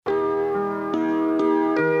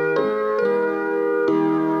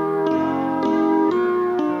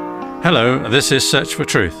Hello, this is Search for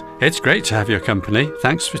Truth. It's great to have your company.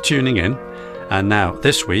 Thanks for tuning in. And now,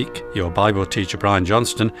 this week, your Bible teacher Brian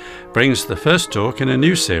Johnston brings the first talk in a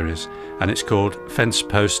new series, and it's called Fence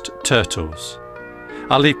Post Turtles.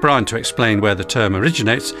 I'll leave Brian to explain where the term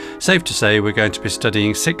originates. Safe to say we're going to be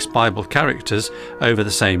studying 6 Bible characters over the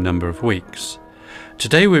same number of weeks.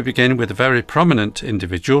 Today we begin with a very prominent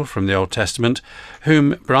individual from the Old Testament,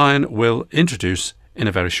 whom Brian will introduce in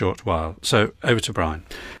a very short while. So, over to Brian.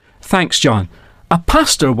 Thanks, John. A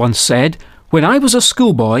pastor once said, "When I was a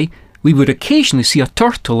schoolboy, we would occasionally see a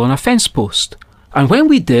turtle on a fence post. And when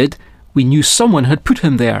we did, we knew someone had put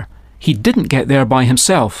him there. He didn't get there by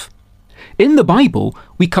himself." In the Bible,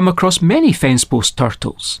 we come across many fence post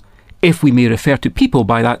turtles, if we may refer to people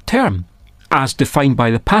by that term, as defined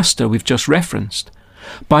by the pastor we've just referenced.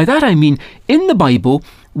 By that I mean, in the Bible,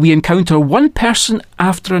 we encounter one person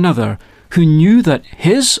after another who knew that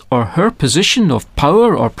his or her position of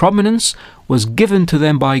power or prominence was given to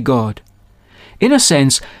them by God. In a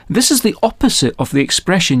sense, this is the opposite of the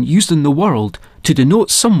expression used in the world to denote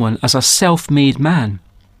someone as a self-made man.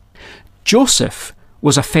 Joseph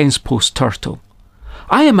was a fence post turtle.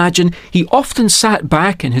 I imagine he often sat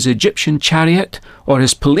back in his Egyptian chariot or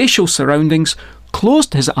his palatial surroundings,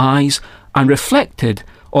 closed his eyes and reflected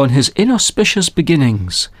on his inauspicious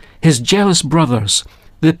beginnings, his jealous brothers,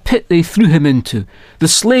 the pit they threw him into, the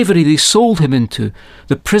slavery they sold him into,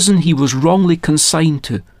 the prison he was wrongly consigned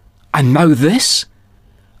to. And now this?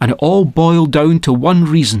 And it all boiled down to one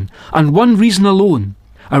reason, and one reason alone,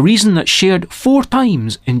 a reason that's shared 4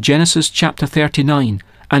 times in Genesis chapter 39,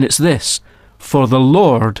 and it's this: for the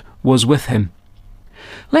Lord was with him.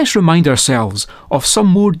 Let's remind ourselves of some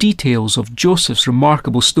more details of Joseph's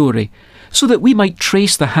remarkable story, so that we might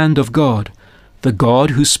trace the hand of God, the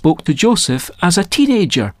God who spoke to Joseph as a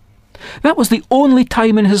teenager. That was the only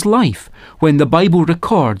time in his life when the Bible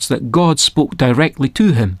records that God spoke directly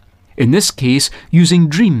to him, in this case using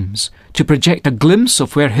dreams to project a glimpse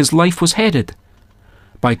of where his life was headed.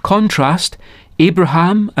 By contrast,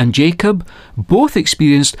 Abraham and Jacob both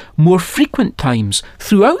experienced more frequent times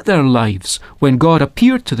throughout their lives when God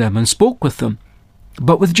appeared to them and spoke with them.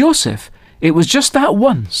 But with Joseph, it was just that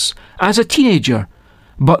once, as a teenager.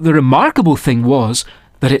 But the remarkable thing was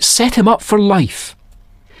that it set him up for life.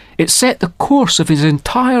 It set the course of his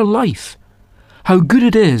entire life. How good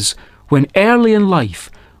it is when early in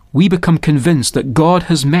life we become convinced that God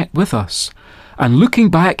has met with us, and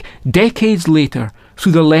looking back decades later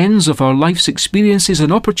through the lens of our life's experiences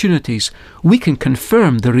and opportunities, we can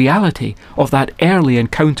confirm the reality of that early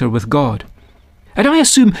encounter with God. And I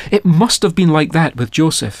assume it must have been like that with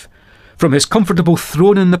Joseph. From his comfortable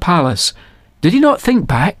throne in the palace, did he not think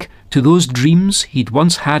back to those dreams he'd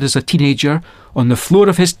once had as a teenager on the floor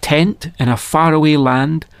of his tent in a faraway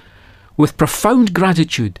land? With profound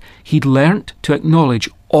gratitude, he'd learnt to acknowledge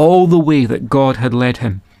all the way that God had led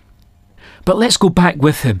him. But let's go back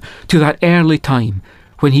with him to that early time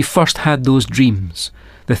when he first had those dreams.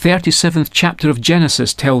 The 37th chapter of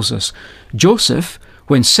Genesis tells us, Joseph,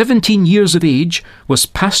 when 17 years of age, was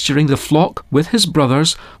pasturing the flock with his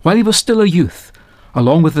brothers while he was still a youth,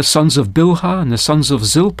 along with the sons of Bilhah and the sons of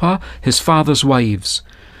Zilpah, his father's wives.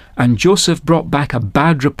 And Joseph brought back a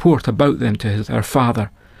bad report about them to their father.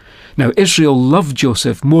 Now Israel loved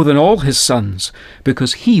Joseph more than all his sons,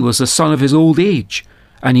 because he was the son of his old age,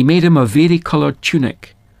 and he made him a vari-coloured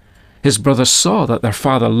tunic. His brothers saw that their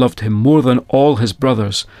father loved him more than all his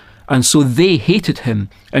brothers, and so they hated him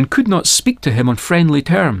and could not speak to him on friendly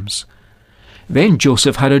terms. Then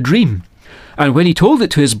Joseph had a dream, and when he told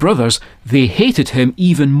it to his brothers, they hated him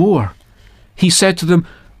even more. He said to them,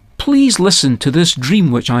 "Please listen to this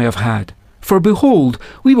dream which I have had. For behold,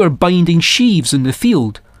 we were binding sheaves in the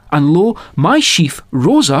field, and lo, my sheaf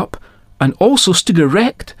rose up, and also stood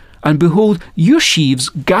erect, and behold, your sheaves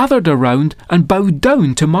gathered around and bowed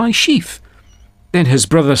down to my sheaf." Then his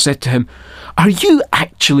brother said to him, "Are you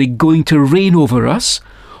actually going to reign over us?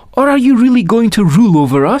 Or are you really going to rule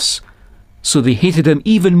over us?" So they hated him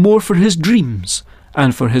even more for his dreams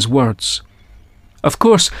and for his words. Of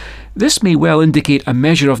course, this may well indicate a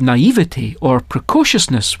measure of naivety or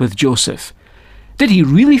precociousness with Joseph. Did he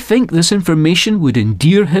really think this information would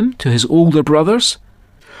endear him to his older brothers?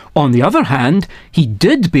 On the other hand, he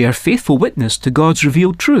did bear faithful witness to God's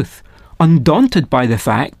revealed truth, undaunted by the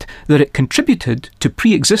fact that it contributed to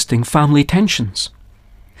pre-existing family tensions.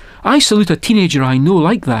 I salute a teenager I know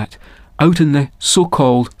like that, out in the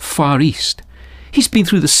so-called Far East. He's been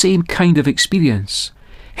through the same kind of experience.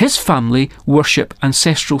 His family worship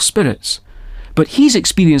ancestral spirits, but he's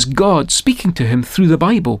experienced God speaking to him through the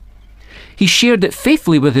Bible. He shared it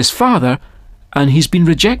faithfully with his father, and he's been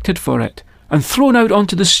rejected for it, and thrown out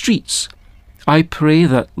onto the streets. I pray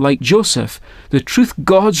that, like Joseph, the truth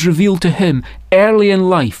God's revealed to him early in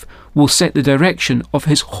life will set the direction of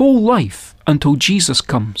his whole life until Jesus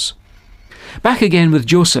comes. Back again with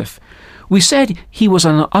Joseph. We said he was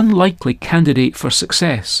an unlikely candidate for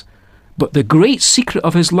success, but the great secret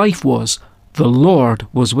of his life was the Lord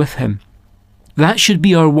was with him. That should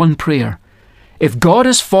be our one prayer. If God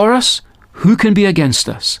is for us, who can be against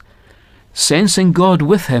us? Sensing God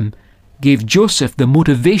with him gave Joseph the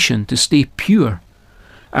motivation to stay pure.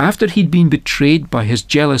 After he'd been betrayed by his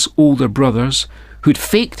jealous older brothers, who'd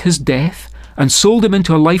faked his death and sold him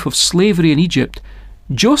into a life of slavery in Egypt,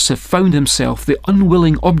 Joseph found himself the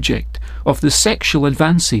unwilling object of the sexual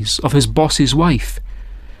advances of his boss's wife.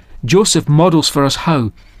 Joseph models for us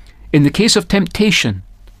how, in the case of temptation,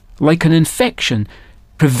 like an infection,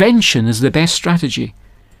 prevention is the best strategy.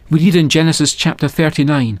 We read in Genesis chapter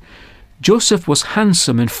 39, Joseph was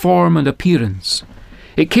handsome in form and appearance.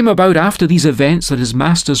 It came about after these events that his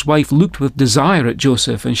master's wife looked with desire at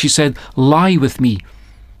Joseph, and she said, "Lie with me."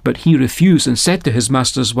 But he refused and said to his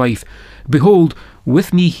master's wife, "Behold,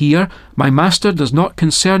 with me here, my master does not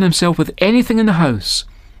concern himself with anything in the house,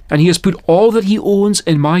 and he has put all that he owns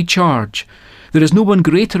in my charge. There is no one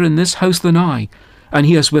greater in this house than I, and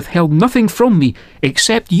he has withheld nothing from me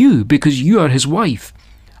except you, because you are his wife.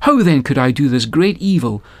 How then could I do this great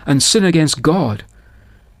evil and sin against God?"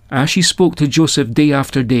 As she spoke to Joseph day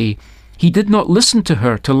after day, he did not listen to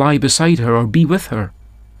her to lie beside her or be with her.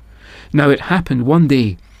 Now it happened one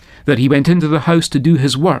day that he went into the house to do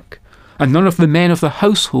his work, and none of the men of the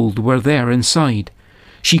household were there inside.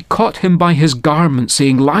 She caught him by his garment,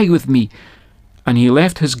 saying, "Lie with me." And he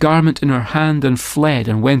left his garment in her hand and fled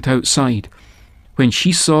and went outside. When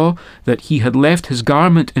she saw that he had left his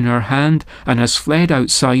garment in her hand and has fled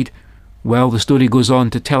outside, well, the story goes on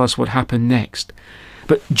to tell us what happened next.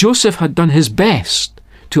 But Joseph had done his best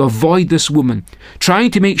to avoid this woman,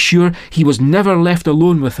 trying to make sure he was never left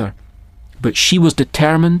alone with her. But she was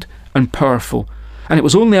determined and powerful, and it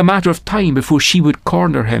was only a matter of time before she would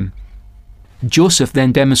corner him. Joseph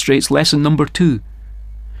then demonstrates lesson number 2.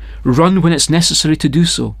 Run when it's necessary to do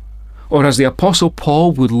so, or as the Apostle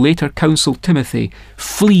Paul would later counsel Timothy,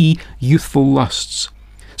 flee youthful lusts.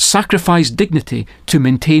 Sacrifice dignity to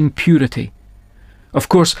maintain purity. Of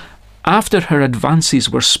course, after her advances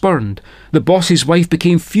were spurned, the boss's wife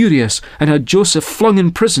became furious and had Joseph flung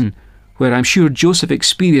in prison, where I'm sure Joseph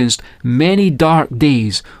experienced many dark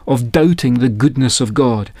days of doubting the goodness of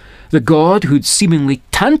God, the God who'd seemingly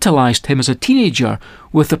tantalized him as a teenager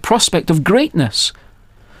with the prospect of greatness.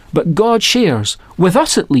 But God shares, with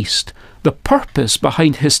us at least, the purpose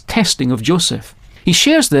behind his testing of Joseph. He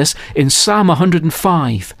shares this in Psalm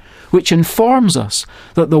 105, which informs us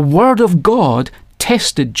that the Word of God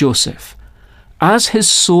tested Joseph. As his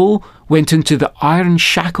soul went into the iron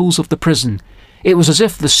shackles of the prison, it was as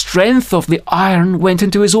if the strength of the iron went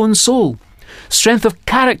into his own soul. Strength of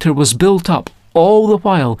character was built up, all the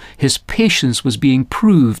while his patience was being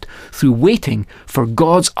proved through waiting for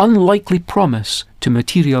God's unlikely promise to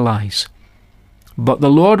materialize. But the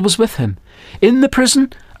Lord was with him, in the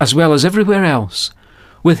prison as well as everywhere else.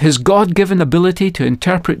 With his God-given ability to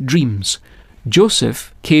interpret dreams,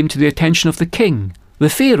 Joseph came to the attention of the king, the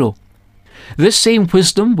Pharaoh. This same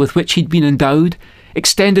wisdom with which he'd been endowed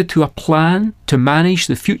extended to a plan to manage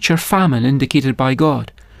the future famine indicated by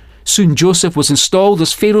God. Soon Joseph was installed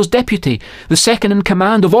as Pharaoh's deputy, the second in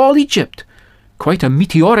command of all Egypt. Quite a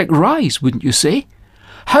meteoric rise, wouldn't you say?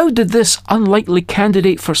 How did this unlikely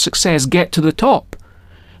candidate for success get to the top?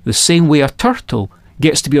 The same way a turtle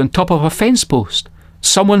gets to be on top of a fence post.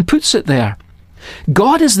 Someone puts it there.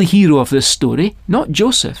 God is the hero of this story, not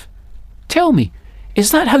Joseph. Tell me,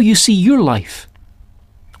 is that how you see your life?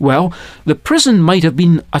 Well, the prison might have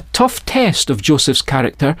been a tough test of Joseph's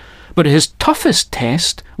character, but his toughest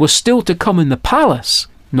test was still to come in the palace,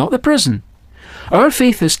 not the prison. Our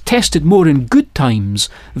faith is tested more in good times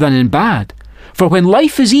than in bad. For when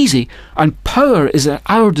life is easy and power is at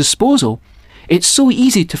our disposal, it's so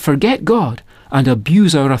easy to forget God and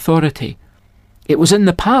abuse our authority. It was in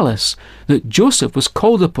the palace that Joseph was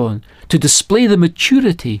called upon to display the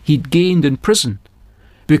maturity he'd gained in prison.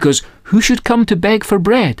 Because who should come to beg for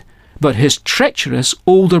bread but his treacherous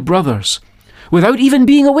older brothers? Without even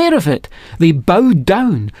being aware of it, they bowed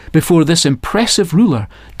down before this impressive ruler,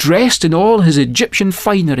 dressed in all his Egyptian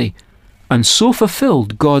finery, and so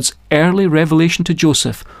fulfilled God's early revelation to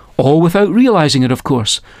Joseph, all without realizing it, of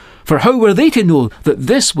course. For how were they to know that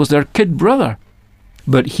this was their kid brother?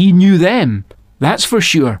 But he knew them, that's for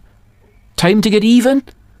sure. Time to get even?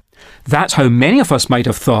 That's how many of us might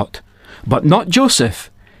have thought. But not Joseph.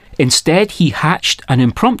 Instead, he hatched an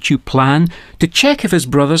impromptu plan to check if his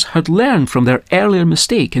brothers had learned from their earlier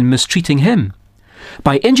mistake in mistreating him.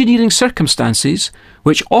 By engineering circumstances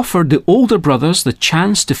which offered the older brothers the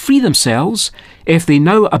chance to free themselves if they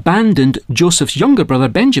now abandoned Joseph's younger brother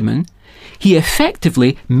Benjamin, he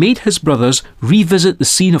effectively made his brothers revisit the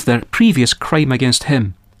scene of their previous crime against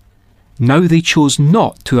him. Now they chose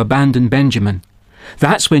not to abandon Benjamin.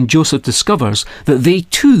 That's when Joseph discovers that they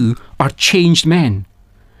too are changed men.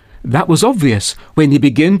 That was obvious when they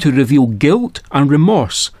begin to reveal guilt and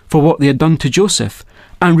remorse for what they had done to Joseph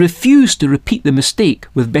and refuse to repeat the mistake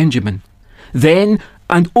with Benjamin. Then,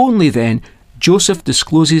 and only then, Joseph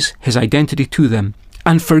discloses his identity to them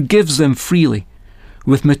and forgives them freely.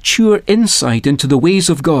 With mature insight into the ways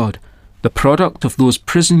of God, the product of those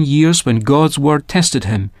prison years when God's word tested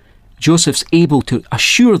him, Joseph's able to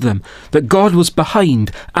assure them that God was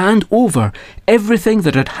behind and over everything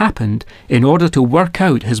that had happened in order to work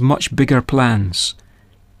out his much bigger plans.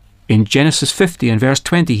 In Genesis 50 and verse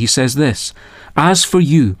 20 he says this, "As for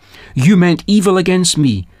you, you meant evil against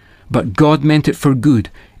me, but God meant it for good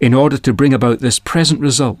in order to bring about this present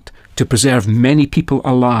result, to preserve many people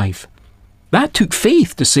alive." That took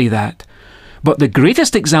faith to say that. But the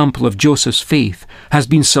greatest example of Joseph's faith has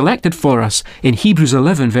been selected for us in Hebrews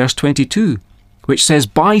 11 verse 22, which says,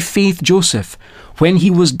 "By faith Joseph, when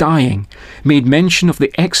he was dying, made mention of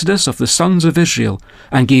the exodus of the sons of Israel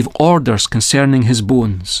and gave orders concerning his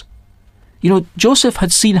bones." You know, Joseph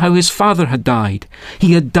had seen how his father had died.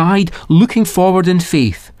 He had died looking forward in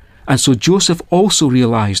faith. And so Joseph also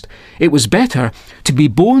realized it was better to be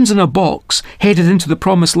bones in a box headed into the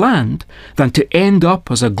promised land than to end up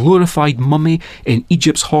as a glorified mummy in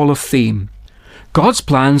Egypt's Hall of Fame. God's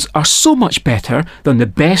plans are so much better than the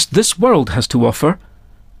best this world has to offer.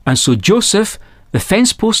 And so Joseph, the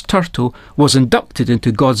fence post turtle, was inducted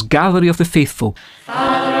into God's gallery of the faithful.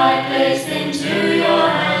 Father, I place into your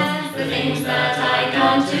hands the things that I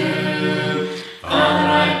can't do. Father,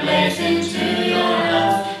 I place into your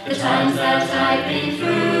hands the times that I've been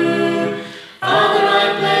through. Father,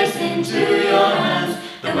 I place into your hands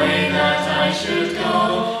the way that I should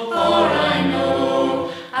go, for I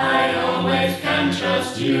know I always can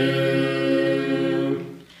trust you.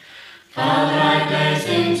 Father, I place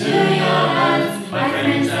into your hands my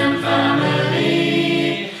friends and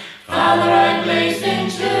family. Father, I place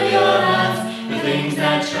into your hands the things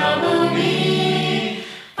that trouble me.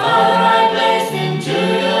 Father, I place into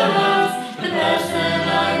your hands the person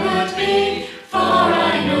I would be, for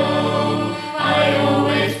I know I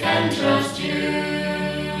always can trust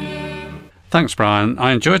you. Thanks, Brian.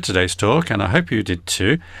 I enjoyed today's talk, and I hope you did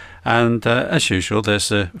too. And as usual,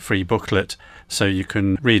 there's a free booklet, so you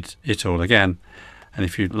can read it all again. And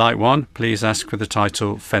if you'd like one, please ask for the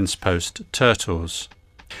title Fence Post Turtles.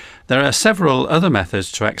 There are several other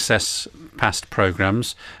methods to access past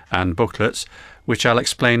programmes and booklets, which I'll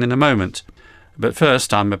explain in a moment. But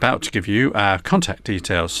first, I'm about to give you our contact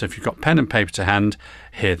details, so if you've got pen and paper to hand,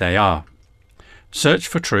 here they are. Search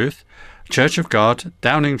for Truth, Church of God,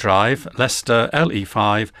 Downing Drive, Leicester,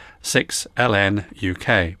 LE5 6LN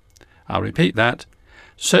UK. I'll repeat that.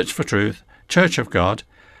 Search for Truth, Church of God,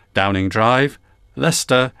 Downing Drive,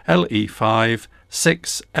 Leicester, LE5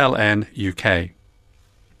 6LN UK.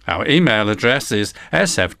 Our email address is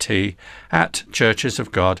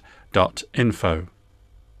sft@churchesofgod.info.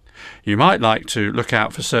 You might like to look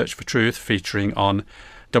out for Search for Truth featuring on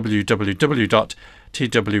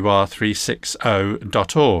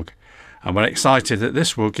www.twr360.org. And we're excited that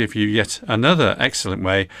this will give you yet another excellent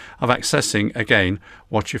way of accessing again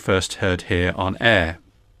what you first heard here on air.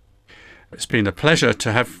 It's been a pleasure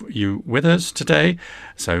to have you with us today,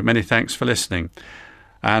 so many thanks for listening.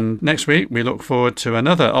 And next week we look forward to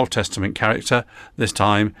another Old Testament character. This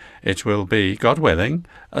time it will be, God willing,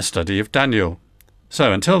 a study of Daniel.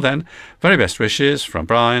 So until then, very best wishes from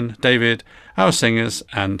Brian, David, our singers,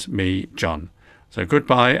 and me, John. So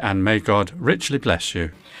goodbye, and may God richly bless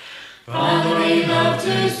you. Father, we love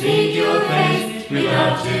to seek your face, we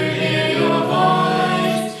love to hear your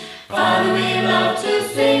voice. Father, we love to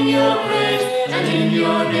sing your praise, and in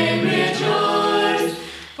your name rejoice.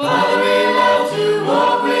 Father, we love to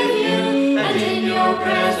walk with you, and in your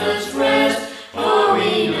presence rest, for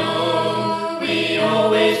we know we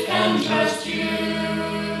always can trust you.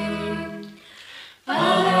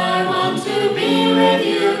 Father, I want to be with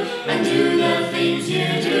you, and do